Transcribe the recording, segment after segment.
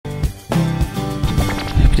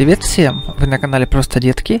Привет всем! Вы на канале Просто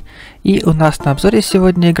Детки, и у нас на обзоре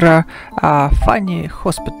сегодня игра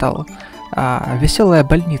Hospital Весёлая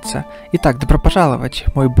Больница. Итак, добро пожаловать,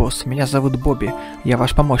 мой босс, меня зовут Бобби, я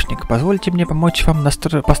ваш помощник. Позвольте мне помочь вам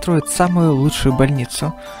построить самую лучшую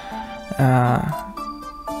больницу.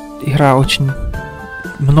 Игра очень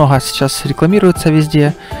много сейчас рекламируется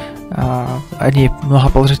везде, о ней много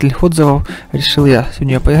положительных отзывов, решил я в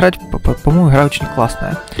нее поиграть, по-моему, игра очень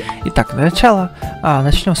классная. Итак, для начала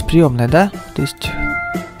начнем с приемной, да? То есть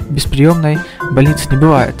без приемной больницы не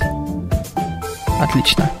бывает.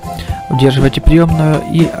 Отлично. Удерживайте приемную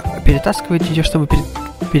и перетаскивайте ее, чтобы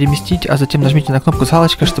переместить, а затем нажмите на кнопку с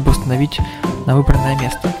галочкой, чтобы установить на выбранное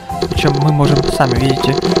место. Причем мы можем сами,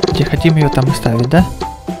 видите, где хотим ее там и ставить, да?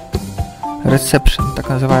 Reception, так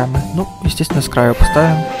называемый. Ну, естественно, с краю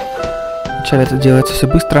поставим. Вначале это делается все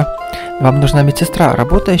быстро. Вам нужна медсестра,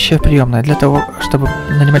 работающая в приемной. Для того, чтобы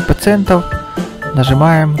нанимать пациентов,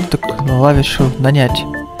 нажимаем клавишу «Нанять».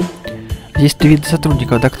 Есть три вида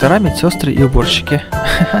сотрудников: доктора, медсестры и уборщики.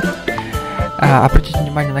 Обратите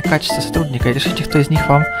внимание на качество сотрудника и решите, кто из них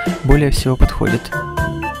вам более всего подходит.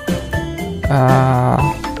 Да,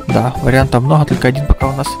 вариантов много, только один пока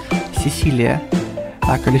у нас Сесилия.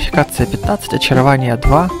 Квалификация 15, очарование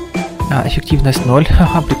 2, эффективность 0.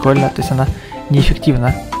 Прикольно, то есть она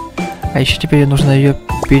неэффективна. А еще теперь нужно ее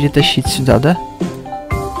перетащить сюда, да?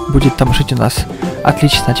 Будет там жить у нас.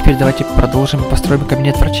 Отлично, теперь давайте продолжим и построим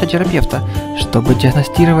кабинет врача-терапевта, чтобы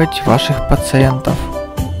диагностировать ваших пациентов.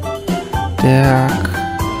 Так,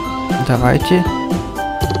 давайте.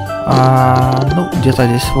 Ну, где-то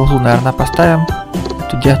здесь в углу, наверное, поставим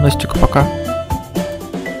эту диагностику пока.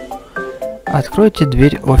 Откройте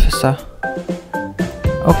дверь офиса.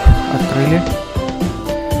 Оп, открыли.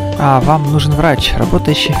 Вам нужен врач,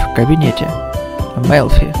 работающий в кабинете.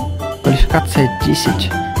 Мелфи. Квалификация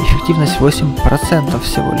 10. Эффективность 8%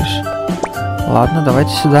 всего лишь. Ладно,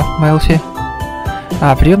 давайте сюда, Мелфи.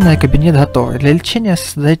 Приемный кабинет готов. Для лечения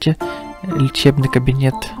создайте лечебный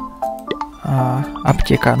кабинет.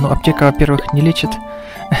 Аптека. Ну, аптека, во-первых, не лечит.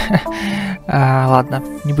 Ладно,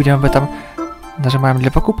 не будем об этом. Нажимаем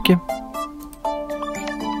для покупки.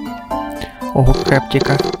 Ого, какая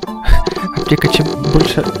аптека. Аптека чем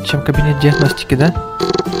больше, чем кабинет диагностики, да?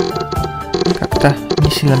 Как-то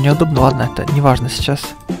не сильно неудобно. Ладно, это не важно сейчас.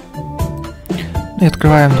 Ну и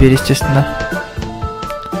открываем дверь, естественно.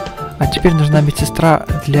 А теперь нужна медсестра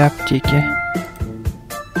для аптеки.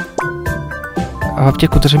 В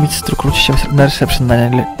аптеку даже медсестру круче, чем на ресепшн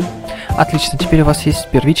наняли. Отлично, теперь у вас есть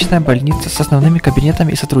первичная больница с основными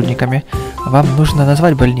кабинетами и сотрудниками. Вам нужно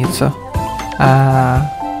назвать больницу.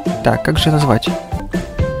 Так, как же назвать?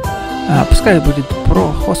 Пускай будет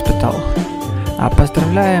Про Hospital.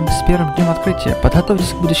 Поздравляем с первым днем открытия. Подготовьтесь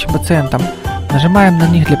к будущим пациентам. Нажимаем на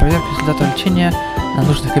них для проверки результатов лечения на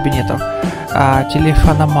нужных кабинетов.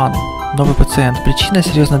 Телефономан. Новый пациент. Причина: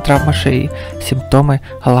 серьезная травма шеи. Симптомы: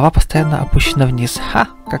 голова постоянно опущена вниз.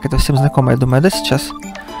 Как это всем знакомо, я думаю, да, сейчас?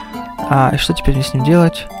 И что теперь мне с ним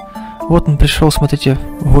делать? Вот он пришел, смотрите,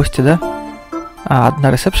 в гости, да?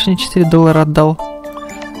 На ресепшене $4 отдал.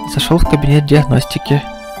 Зашел в кабинет диагностики.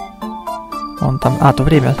 Он там... то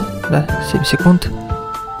время, да? 7 секунд.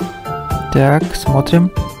 Так,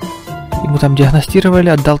 смотрим. Ему там диагностировали,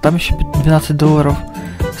 отдал там еще $12.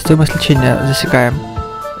 Стоимость лечения засекаем.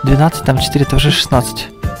 12, там 4, это уже 16.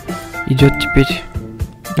 Идет теперь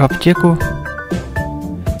в аптеку.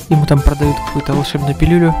 Ему там продают какую-то волшебную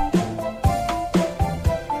пилюлю.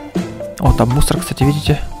 Там мусор, кстати,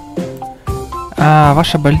 видите?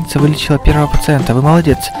 Ваша больница вылечила первого пациента. Вы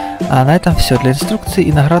молодец. На этом все. Для инструкции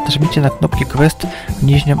и наград нажмите на кнопки квест в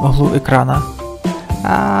нижнем углу экрана.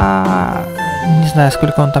 Не знаю,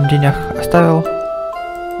 сколько он там денег оставил.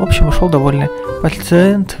 В общем, ушел довольный.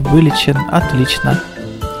 Пациент вылечен. Отлично.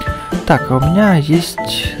 Так, у меня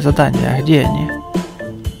есть задания. Где они?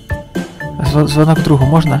 Звонок другу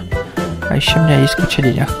можно? Еще у меня есть куча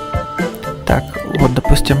денег. Так, вот,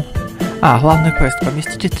 допустим. Главный квест.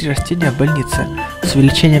 Поместите 3 растения в больнице. С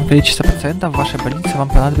увеличением количества пациентов в вашей больнице вам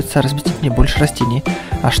понадобится разместить не больше растений.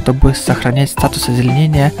 Чтобы сохранять статус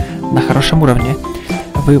озеленения на хорошем уровне,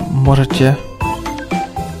 вы можете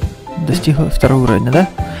достигнуть 2-й уровня, да?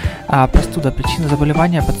 Простуда. Причина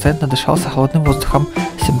заболевания: пациент надышался холодным воздухом.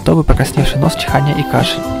 Симптомы: покрасневший нос, чихание и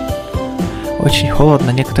кашель. Очень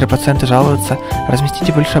холодно. Некоторые пациенты жалуются.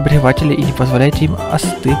 Разместите больше обогревателей и не позволяйте им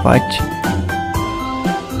остывать.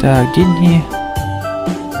 Так, деньги.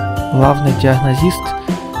 Главный диагнозист.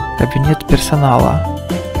 Кабинет персонала.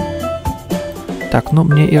 Так, ну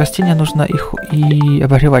мне и растения нужно, и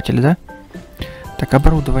обогреватели, да? Так,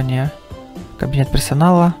 оборудование. Кабинет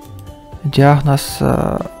персонала. Диагноз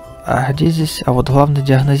А где здесь? А вот главный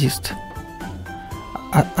диагнозист.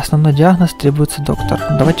 Основной диагноз требуется доктор.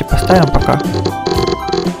 Давайте поставим пока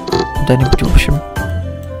куда-нибудь в общем.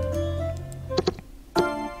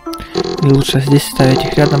 Или лучше здесь ставить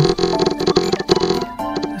их рядом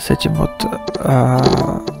с этим вот,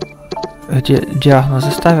 где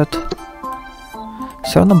диагнозы ставят.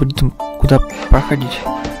 Все равно будет куда проходить.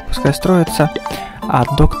 Пускай строится. А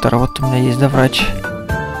доктор, вот у меня есть, да, врач.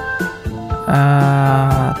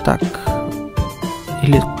 Так.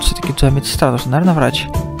 Или все-таки туда медсестра нужна, наверное, врач.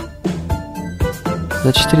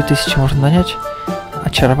 За 4000 можно нанять.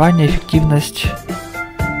 Очарование, эффективность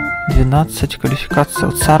 12, квалификация.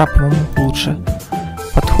 Вот Сара, по-моему, лучше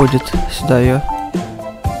подходит сюда ее.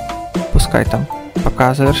 Пускай там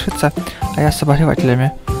пока завершится. А я с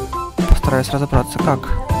обогревателями постараюсь разобраться, как.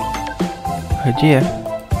 Где?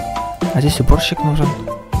 А здесь уборщик нужен.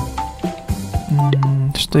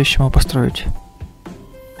 Что еще могу построить?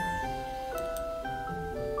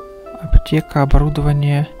 Аптека,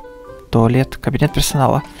 оборудование, туалет, кабинет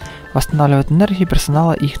персонала. Восстанавливает энергию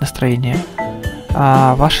персонала и их настроение.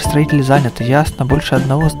 А ваши строители заняты, ясно, больше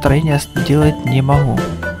одного строения делать не могу.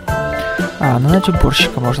 Нанять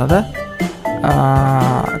уборщика можно, да?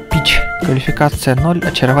 Пич, квалификация 0,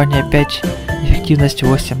 очарование 5, эффективность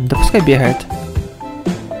 8. Да пускай бегает.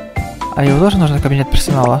 А его тоже нужен кабинет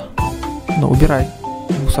персонала? Ну, убирай,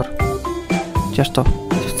 мусор. Тебе что,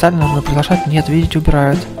 официально нужно приглашать? Нет, видите,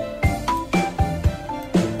 убирают.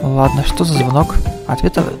 Ладно, что за звонок?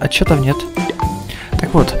 Отчетов нет.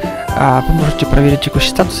 Так вот, вы можете проверить текущий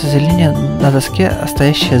статус озеленения на доске,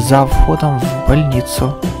 стоящей за входом в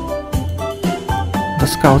больницу.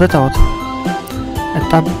 Доска, вот это вот.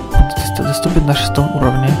 Этап доступен на 6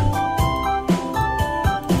 уровне.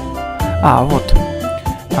 Вот.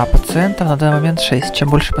 Пациентов на данный момент 6. Чем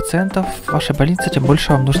больше пациентов в вашей больнице, тем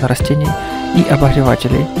больше вам нужно растений и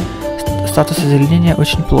обогревателей. Статус озеленения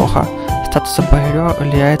очень плохо. Статус обогрева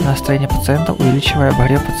влияет на настроение пациента, увеличивая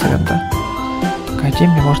обогрев пациента. Так, где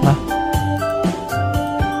мне можно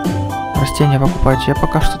растения покупать? Я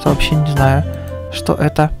пока что-то вообще не знаю, что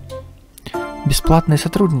это. Бесплатные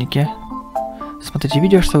сотрудники. Смотрите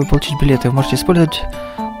видео, чтобы получить билеты. Вы можете использовать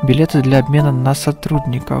билеты для обмена на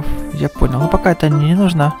сотрудников. Я понял. Но пока это не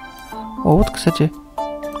нужно. О, вот, кстати.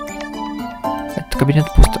 Этот кабинет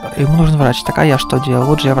пуст. Ему нужен врач. Так, а я что делал?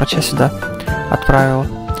 Вот же я врача сюда отправил.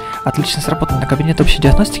 Отлично сработано. Кабинет общей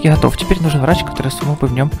диагностики готов. Теперь нужен врач, который смог бы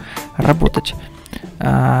в нем работать.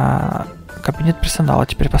 Кабинет персонала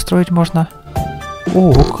теперь построить можно.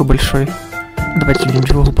 О, какой большой. Давайте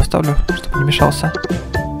где-нибудь в углу поставлю, чтобы не мешался.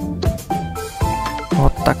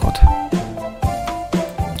 Вот так вот.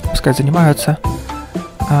 Пускай занимаются.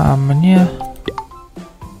 Мне...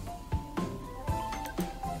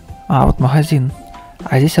 вот магазин.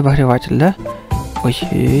 А здесь обогреватель, да? Ой,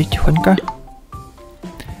 тихонько.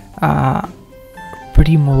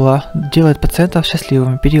 Примула делает пациентов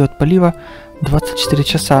счастливыми. Период полива 24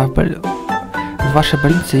 часа. В вашей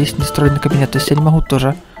больнице есть нестроенный кабинет. То есть я не могу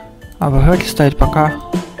тоже обогреватель ставить, пока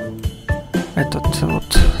этот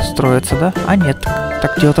вот строится, да? Нет.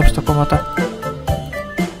 Так, дело в том, что комната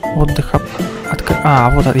отдыха...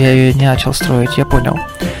 вот я ее не начал строить, я понял.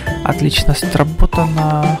 Отлично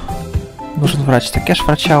сработано. Нужен врач. Так я ж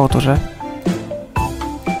врача вот уже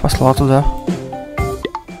послал туда.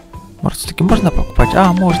 Может, все-таки можно покупать?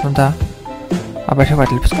 Можно, да.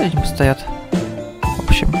 Обогреватели пускай они стоят. В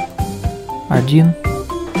общем, один.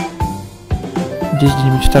 Здесь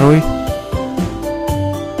где-нибудь второй.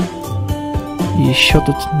 И еще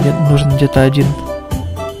тут нужен где-то один.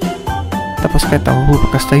 Да пускай там в углу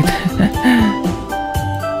пока стоит.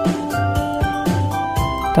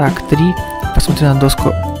 Так, 3. Посмотри на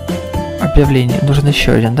доску объявлений. Нужен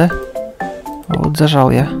еще один, да? Вот зажал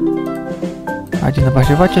я. Один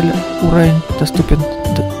обогреватель, уровень доступен.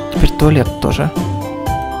 Теперь туалет тоже.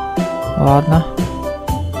 Ладно.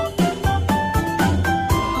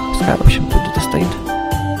 Пускай, в общем, тут где-то стоит.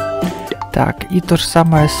 Так, и то же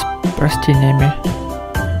самое с растениями.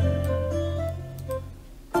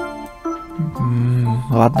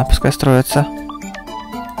 Ладно, пускай строится.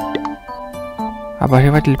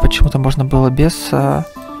 Обогреватель почему-то можно было без...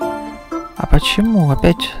 почему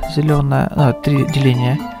опять зеленое? 3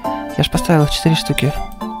 деления. Я же поставил их 4 штуки.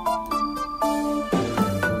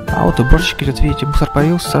 Вот уборщик идет, видите, мусор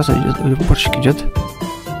появился, сразу уборщик идет.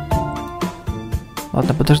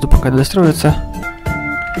 Ладно, подожду, пока достроится.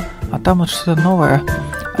 Там вот что-то новое.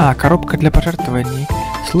 Коробка для пожертвований.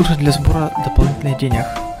 Служит для сбора дополнительных денег.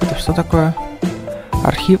 Это что такое?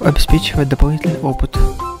 Архив обеспечивает дополнительный опыт.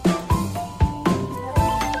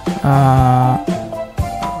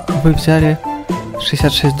 Вы взяли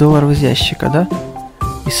 $66 из ящика, да?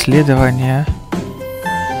 И Исследование.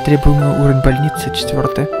 Требуемый уровень больницы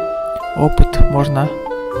 4. Опыт можно...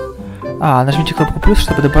 нажмите кнопку плюс,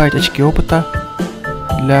 чтобы добавить очки опыта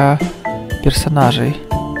для персонажей.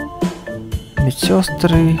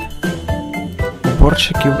 Медсестры,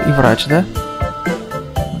 уборщики и врач, да?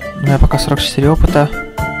 У меня пока 44 опыта.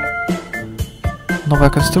 Новая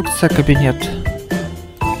конструкция, кабинет.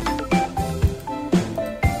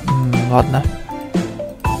 Ладно.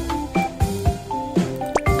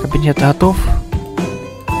 Кабинет готов.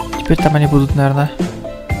 Теперь там они будут, наверное,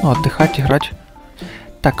 отдыхать, играть.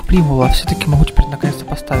 Так, примула. Все-таки могу теперь наконец-то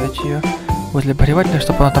поставить ее возле обогревателя,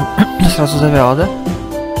 чтобы она там сразу завяла, да?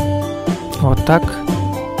 Вот так.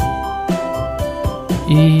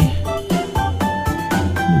 И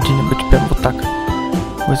где-нибудь прям вот так.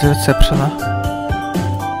 Возле ресепшена.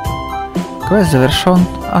 Квест завершен.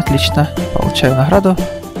 Отлично. Получаю награду.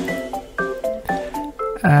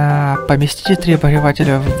 Поместите 3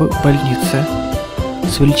 обогревателя в больнице.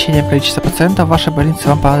 С увеличением количества пациентов в вашей больнице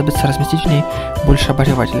вам понадобится разместить в ней больше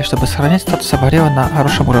обогревателей. Чтобы сохранять статус обогрева на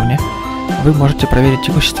хорошем уровне, вы можете проверить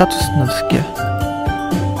текущий статус на доске.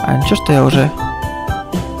 Ничего, что я уже...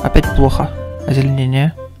 Опять плохо.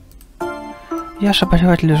 Озеленение. Я же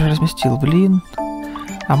обогреватель уже разместил. Блин.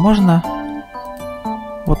 А можно...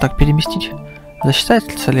 Вот так переместить?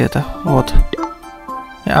 Засчитается ли это? Вот.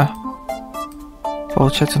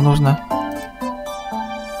 Получается, нужно...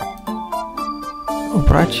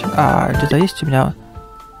 убрать. Где-то есть у меня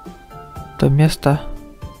то место,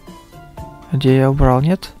 где я убрал,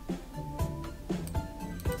 нет?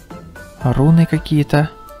 Руны какие-то.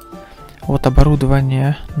 Вот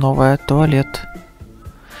оборудование новое, туалет.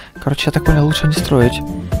 Короче, я так понял, лучше не строить.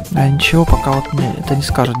 Ничего, пока вот мне это не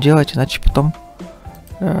скажут делать, иначе потом...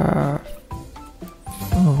 в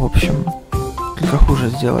общем, только хуже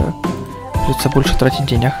сделаю. Придется больше тратить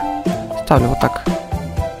денег. Ставлю вот так.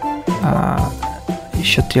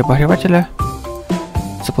 Еще 3 обогревателя.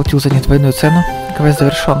 Заплатил за них двойную цену. Квест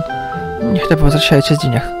завершен. Не хотя бы возвращаю часть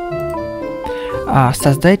денег.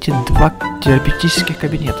 Создайте 2 терапевтических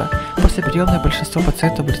кабинета. После приема большинство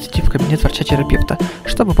пациентов будет идти в кабинет врача-терапевта,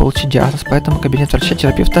 чтобы получить диагноз. Поэтому кабинет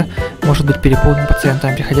врача-терапевта может быть переполнен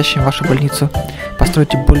пациентами, приходящими в вашу больницу.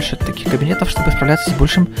 Постройте больше таких кабинетов, чтобы справляться с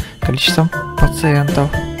большим количеством пациентов.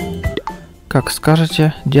 Как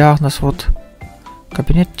скажете, диагноз вот.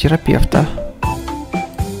 Кабинет терапевта.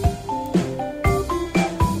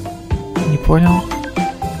 Не понял.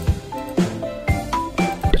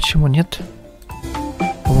 Почему нет?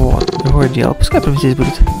 Вот, другое дело. Пускай прямо здесь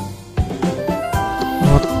будет.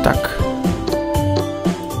 Вот так.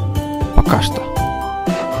 Пока что.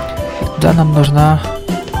 Да, нам нужен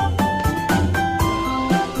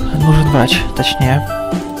врач, точнее.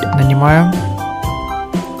 Нанимаем.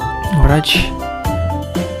 Врач.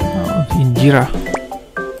 Индира.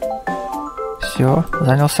 Все,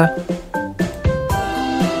 занялся.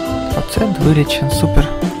 Пациент вылечен, супер.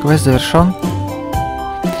 Квест завершен.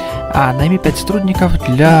 Найми 5 сотрудников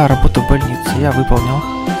для работы в больнице. Я выполнил.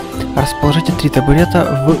 Расположите 3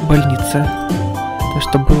 табурета в больнице. То есть,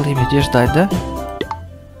 чтобы было им где ждать, да?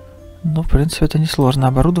 Ну, в принципе, это несложно.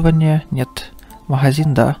 Оборудование нет.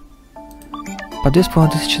 Магазин, да. По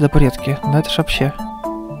 2500 табуретки. Но это ж вообще.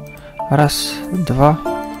 1, 2,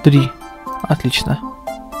 3. Отлично.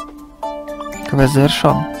 Квест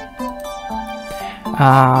завершен.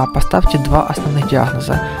 Поставьте 2 основных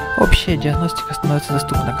диагноза. Общая диагностика становится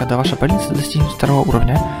доступна, когда ваша больница достигнет 2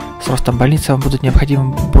 уровня. С ростом больницы вам будут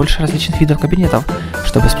необходимы больше различных видов кабинетов,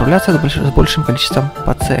 чтобы справляться с большим количеством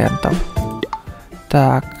пациентов.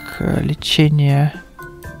 Так, лечение,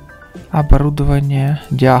 оборудование,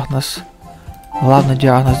 диагноз. Главный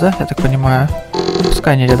диагноз, да, я так понимаю.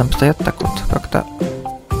 Пускай они рядом стоят, так вот как-то.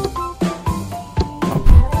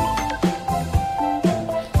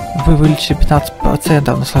 Вы вылечили 15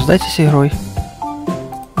 пациентов, наслаждайтесь игрой.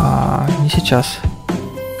 Не сейчас.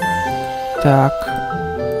 Так.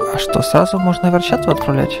 Что, сразу можно врачату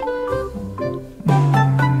отправлять?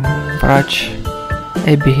 Врач.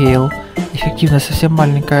 Эбигейл. Эффективность совсем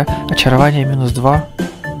маленькая. Очарование -2.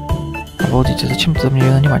 Обалдите, зачем туда мне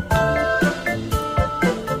ее нанимать?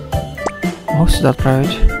 Могу сюда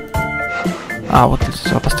отправить. Вот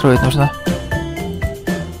сюда построить нужно.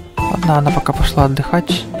 Ладно, она пока пошла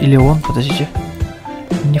отдыхать. Или он, подождите.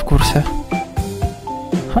 Не в курсе.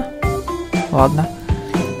 Ладно.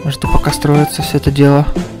 Жду, пока строится все это дело.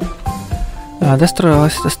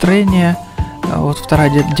 Достроилось это строение. Вот вторая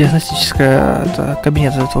диагностическая, это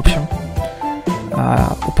кабинет этот, в общем.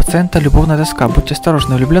 У пациента любовная тоска. Будьте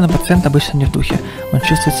осторожны, влюбленный пациент обычно не в духе. Он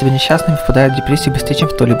чувствует себя несчастным и впадает в депрессию быстрее, чем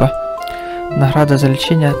кто-либо. Награда за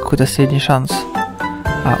лечение, какой-то средний шанс.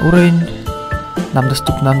 Уровень Нам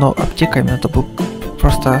доступна аптека, именно то был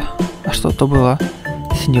просто... А что то было?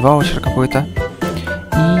 Синий ваучер какой-то.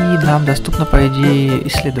 И нам доступно, по идее,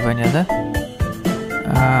 исследование, да?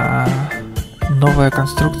 Новая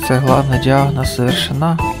конструкция, главный диагноз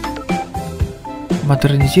завершена.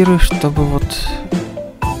 Модернизирую, чтобы вот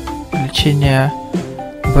лечение...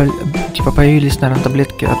 Типа появились, наверное,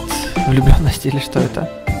 таблетки от влюбленности или что это?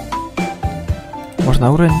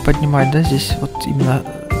 Можно уровень поднимать, да, здесь вот именно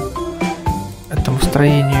этому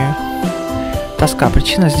строению. Тоска.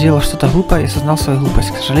 Причина: сделал что-то глупое и осознал свою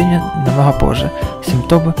глупость. К сожалению, намного позже.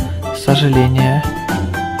 Симптомы сожаления.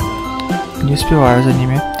 Не успеваю за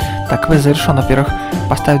ними. Так, квест завершен. Во-первых,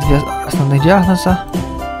 поставить 2 основных диагноза.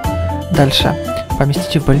 Дальше.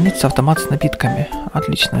 Поместите в больницу автомат с напитками.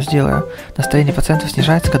 Отлично, сделаю. Настроение пациентов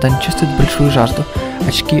снижается, когда они чувствуют большую жажду.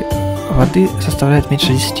 Очки воды составляют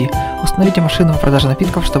меньше 10. Установите машину по продаже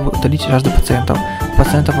напитков, чтобы удалить жажду пациентов. У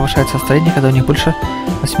пациентов повышается настроение, когда у них больше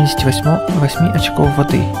 88 очков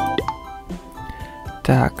воды.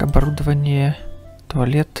 Так, оборудование,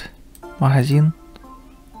 туалет, магазин,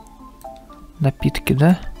 напитки,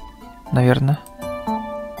 да? Наверное.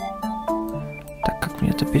 Так, как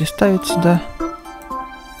мне это переставить сюда?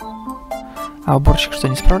 А уборщик что,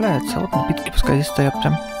 не справляется? Вот напитки пускай здесь стоят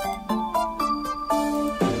прям.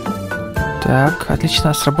 Так,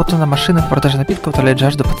 отлично, сработана машина по продаже напитков, утоляет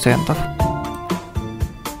жажду пациентов.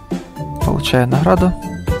 Получаю награду.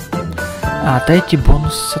 Дайте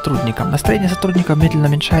бонус сотрудникам. Настроение сотрудников медленно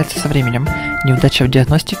уменьшается со временем. Неудача в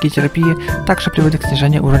диагностике и терапии также приводит к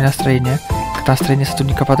снижению уровня настроения. Когда настроение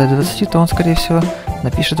сотрудника падает до 20, то он, скорее всего,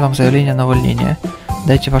 напишет вам заявление на увольнение.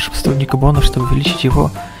 Дайте вашему сотруднику бонус, чтобы увеличить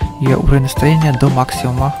ее уровень настроения до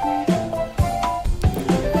максимума.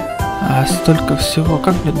 Столько всего.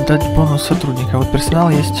 Как мне дать бонус сотрудника? Вот персонал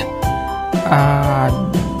есть.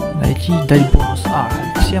 Найти, дать бонус.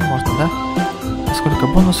 Всем можно, да? Сколько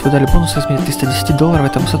бонус? Вы дали бонус в размере $310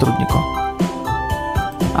 этому сотруднику.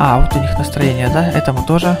 Вот у них настроение, да? Этому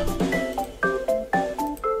тоже.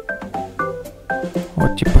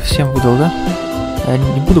 Вот, типа, всем выдал, да? Я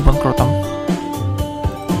не буду банкротом.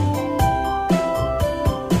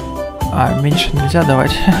 Меньше нельзя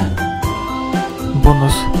давать.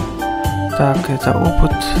 Бонус. Так, это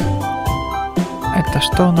опыт. Это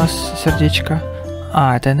что у нас? Сердечко.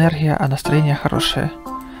 Это энергия, а настроение хорошее.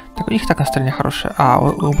 Так, у них так настроение хорошее.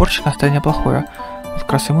 У уборщика настроение плохое. Вот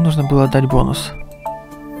как раз ему нужно было дать бонус.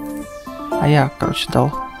 Я, короче,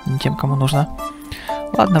 дал не тем, кому нужно.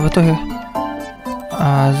 Ладно, в итоге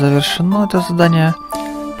завершено это задание.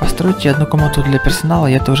 Постройте одну комнату для персонала,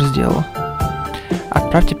 я это уже сделал.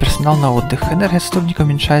 Отправьте персонал на отдых. Энергия сотрудника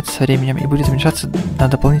уменьшается со временем и будет уменьшаться на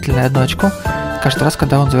дополнительное 1 очко каждый раз,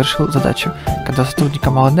 когда он завершил задачу. Когда у сотрудника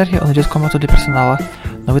мало энергии, он идет в комнату для персонала.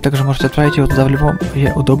 Но вы также можете отправить его туда в любое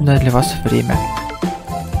удобное для вас время.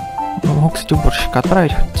 Могу, кстати, уборщика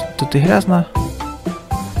отправить. Тут и грязно.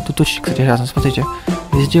 Тут очень, кстати, грязно. Смотрите,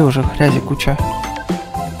 везде уже грязи куча.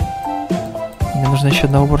 Мне нужно еще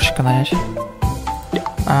одного уборщика нанять.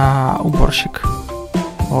 Уборщик.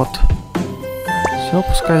 Вот. Все,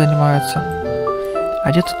 пускай занимаются.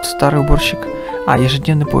 Где тут старый уборщик?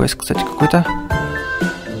 Ежедневный поиск, кстати, какой-то.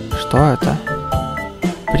 Что это?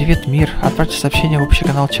 Привет, мир. Отправьте сообщение в общий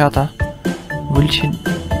канал чата.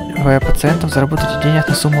 Вылечивая пациентов, заработайте денег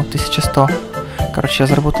на сумму 1100. Короче, я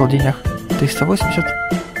заработал денег 380.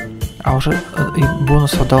 Уже и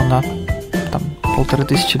бонус отдал на там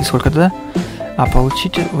 1500 или сколько, да?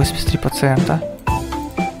 Получите 83 пациента.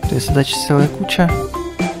 То есть задач целая куча.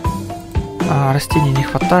 Растений не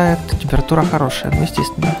хватает, температура хорошая,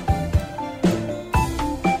 естественно.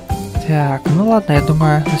 Так, ладно, я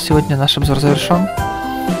думаю, на сегодня наш обзор завершен.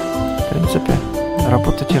 В принципе,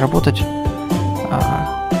 работать и работать.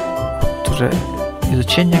 Вот уже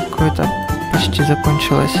изучение какое-то почти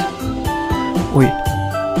закончилось. Ой,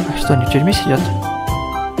 что, они в тюрьме сидят?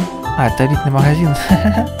 Это элитный магазин.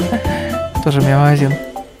 Тоже у меня магазин.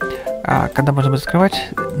 Когда можно будет открывать?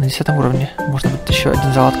 На 10 уровне. Можно будет еще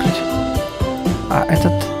один зал открыть.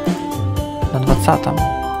 Этот на 20-м.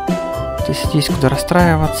 То есть есть куда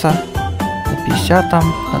расстраиваться. На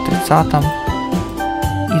 50-м, на 30-м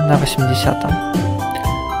и на 80-м.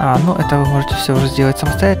 Это вы можете все уже сделать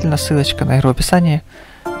самостоятельно. Ссылочка на игру в описании.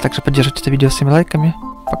 Также поддерживайте это видео своими лайками.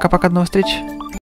 Пока-пока, до новых встреч!